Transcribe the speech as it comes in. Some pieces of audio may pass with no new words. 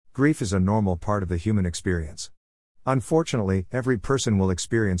Grief is a normal part of the human experience. Unfortunately, every person will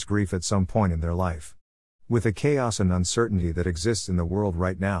experience grief at some point in their life. With the chaos and uncertainty that exists in the world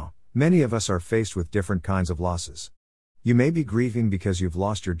right now, many of us are faced with different kinds of losses. You may be grieving because you've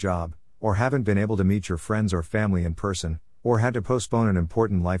lost your job, or haven't been able to meet your friends or family in person, or had to postpone an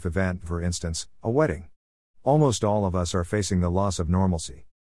important life event, for instance, a wedding. Almost all of us are facing the loss of normalcy.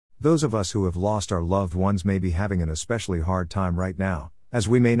 Those of us who have lost our loved ones may be having an especially hard time right now, as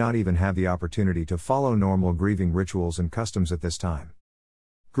we may not even have the opportunity to follow normal grieving rituals and customs at this time.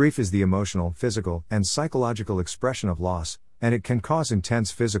 Grief is the emotional, physical, and psychological expression of loss, and it can cause intense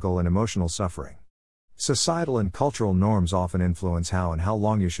physical and emotional suffering. Societal and cultural norms often influence how and how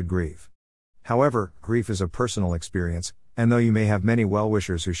long you should grieve. However, grief is a personal experience, and though you may have many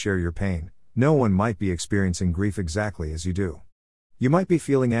well-wishers who share your pain, no one might be experiencing grief exactly as you do. You might be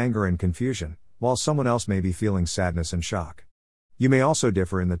feeling anger and confusion, while someone else may be feeling sadness and shock. You may also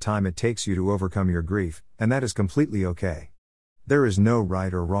differ in the time it takes you to overcome your grief, and that is completely okay. There is no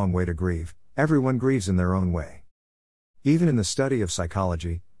right or wrong way to grieve, everyone grieves in their own way. Even in the study of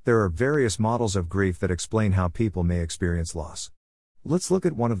psychology, there are various models of grief that explain how people may experience loss. Let's look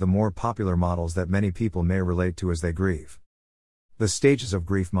at one of the more popular models that many people may relate to as they grieve. The Stages of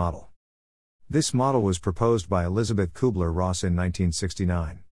Grief model. This model was proposed by Elizabeth Kubler-Ross in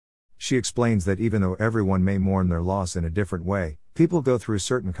 1969. She explains that even though everyone may mourn their loss in a different way, people go through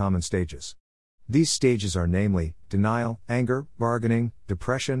certain common stages. These stages are namely, denial, anger, bargaining,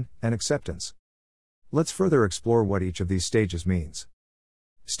 depression, and acceptance. Let's further explore what each of these stages means.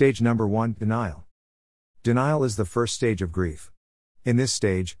 Stage number 1, denial. Denial is the first stage of grief. In this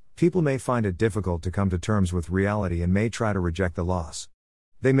stage, people may find it difficult to come to terms with reality and may try to reject the loss.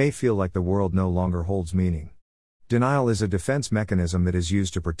 They may feel like the world no longer holds meaning. Denial is a defense mechanism that is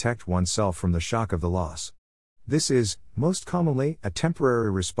used to protect oneself from the shock of the loss. This is, most commonly, a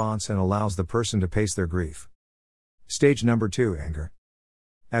temporary response and allows the person to pace their grief. Stage number 2, anger.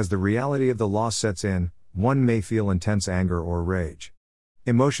 As the reality of the loss sets in, one may feel intense anger or rage.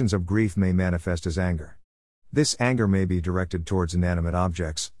 Emotions of grief may manifest as anger. This anger may be directed towards inanimate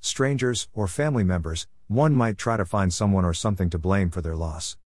objects, strangers, or family members. One might try to find someone or something to blame for their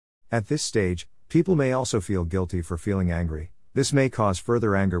loss. At this stage, people may also feel guilty for feeling angry. This may cause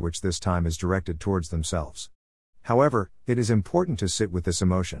further anger, which this time is directed towards themselves. However, it is important to sit with this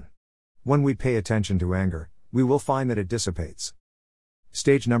emotion. When we pay attention to anger, we will find that it dissipates.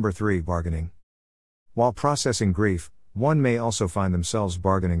 Stage number 3, bargaining. While processing grief, one may also find themselves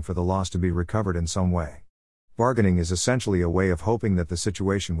bargaining for the loss to be recovered in some way. Bargaining is essentially a way of hoping that the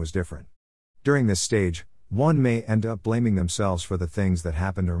situation was different. During this stage, one may end up blaming themselves for the things that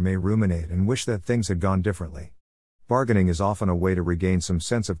happened or may ruminate and wish that things had gone differently. Bargaining is often a way to regain some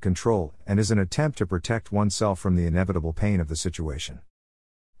sense of control and is an attempt to protect oneself from the inevitable pain of the situation.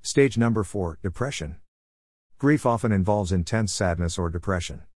 Stage number 4, depression. Grief often involves intense sadness or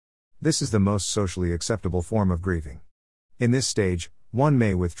depression. This is the most socially acceptable form of grieving. In this stage, one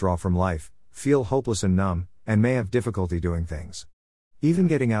may withdraw from life, feel hopeless and numb, and may have difficulty doing things. Even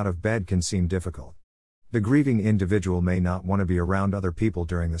getting out of bed can seem difficult. The grieving individual may not want to be around other people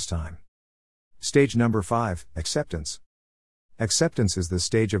during this time. Stage number 5, acceptance. Acceptance is the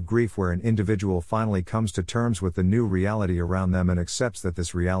stage of grief where an individual finally comes to terms with the new reality around them and accepts that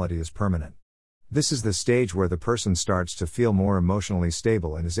this reality is permanent. This is the stage where the person starts to feel more emotionally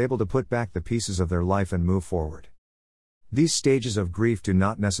stable and is able to put back the pieces of their life and move forward. These stages of grief do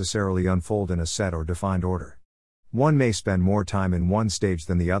not necessarily unfold in a set or defined order. One may spend more time in one stage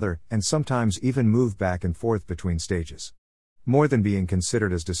than the other, and sometimes even move back and forth between stages. More than being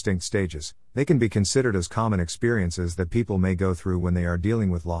considered as distinct stages, they can be considered as common experiences that people may go through when they are dealing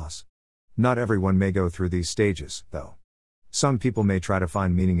with loss. Not everyone may go through these stages, though. Some people may try to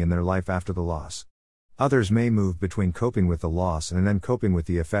find meaning in their life after the loss. Others may move between coping with the loss and then coping with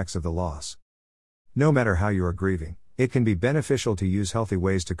the effects of the loss. No matter how you are grieving, it can be beneficial to use healthy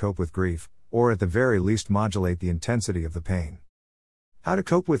ways to cope with grief, or at the very least modulate the intensity of the pain. How to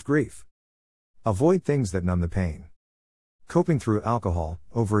cope with grief? Avoid things that numb the pain. Coping through alcohol,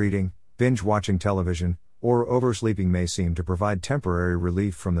 overeating, binge-watching television, or oversleeping may seem to provide temporary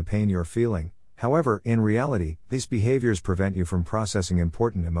relief from the pain you're feeling. However, in reality, these behaviors prevent you from processing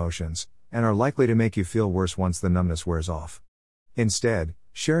important emotions, and are likely to make you feel worse once the numbness wears off. Instead,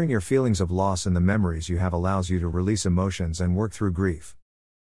 sharing your feelings of loss and the memories you have allows you to release emotions and work through grief.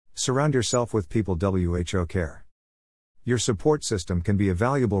 Surround yourself with people who care. Your support system can be a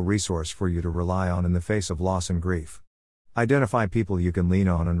valuable resource for you to rely on in the face of loss and grief. Identify people you can lean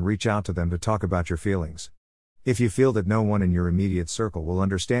on and reach out to them to talk about your feelings. If you feel that no one in your immediate circle will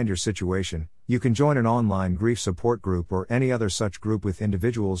understand your situation, you can join an online grief support group or any other such group with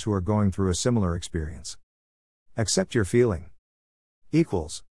individuals who are going through a similar experience. Accept your feeling.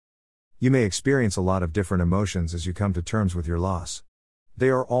 Equals. You may experience a lot of different emotions as you come to terms with your loss. They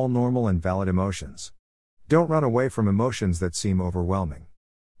are all normal and valid emotions. Don't run away from emotions that seem overwhelming.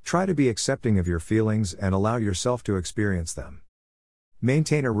 Try to be accepting of your feelings and allow yourself to experience them.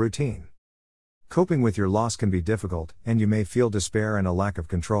 Maintain a routine. Coping with your loss can be difficult, and you may feel despair and a lack of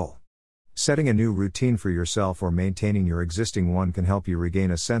control. Setting a new routine for yourself or maintaining your existing one can help you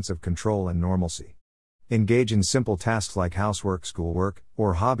regain a sense of control and normalcy. Engage in simple tasks like housework, schoolwork,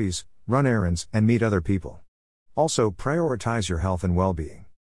 or hobbies, run errands, and meet other people. Also, prioritize your health and well-being.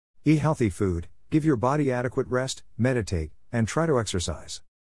 Eat healthy food, give your body adequate rest, meditate, and try to exercise.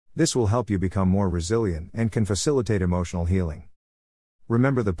 This will help you become more resilient and can facilitate emotional healing.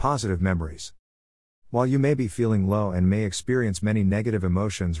 Remember the positive memories. While you may be feeling low and may experience many negative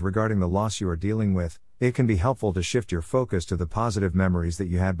emotions regarding the loss you are dealing with, it can be helpful to shift your focus to the positive memories that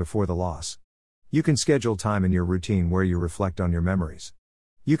you had before the loss. You can schedule time in your routine where you reflect on your memories.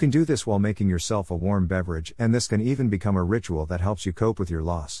 You can do this while making yourself a warm beverage, and this can even become a ritual that helps you cope with your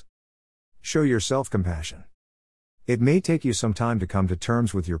loss. Show yourself compassion. It may take you some time to come to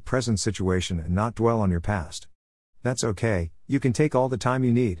terms with your present situation and not dwell on your past. That's okay, you can take all the time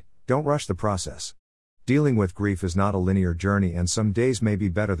you need, don't rush the process. Dealing with grief is not a linear journey, and some days may be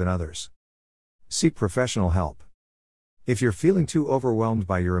better than others. Seek professional help. If you're feeling too overwhelmed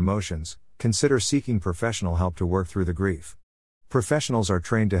by your emotions, consider seeking professional help to work through the grief. Professionals are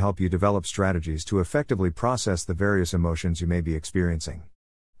trained to help you develop strategies to effectively process the various emotions you may be experiencing.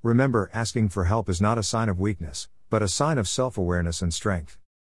 Remember, asking for help is not a sign of weakness, but a sign of self-awareness and strength.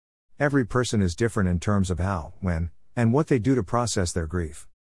 Every person is different in terms of how, when, and what they do to process their grief.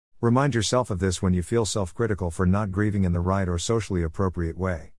 Remind yourself of this when you feel self-critical for not grieving in the right or socially appropriate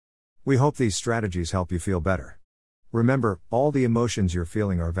way. We hope these strategies help you feel better. Remember, all the emotions you're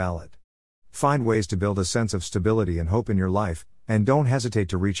feeling are valid. Find ways to build a sense of stability and hope in your life, and don't hesitate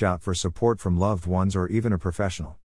to reach out for support from loved ones or even a professional.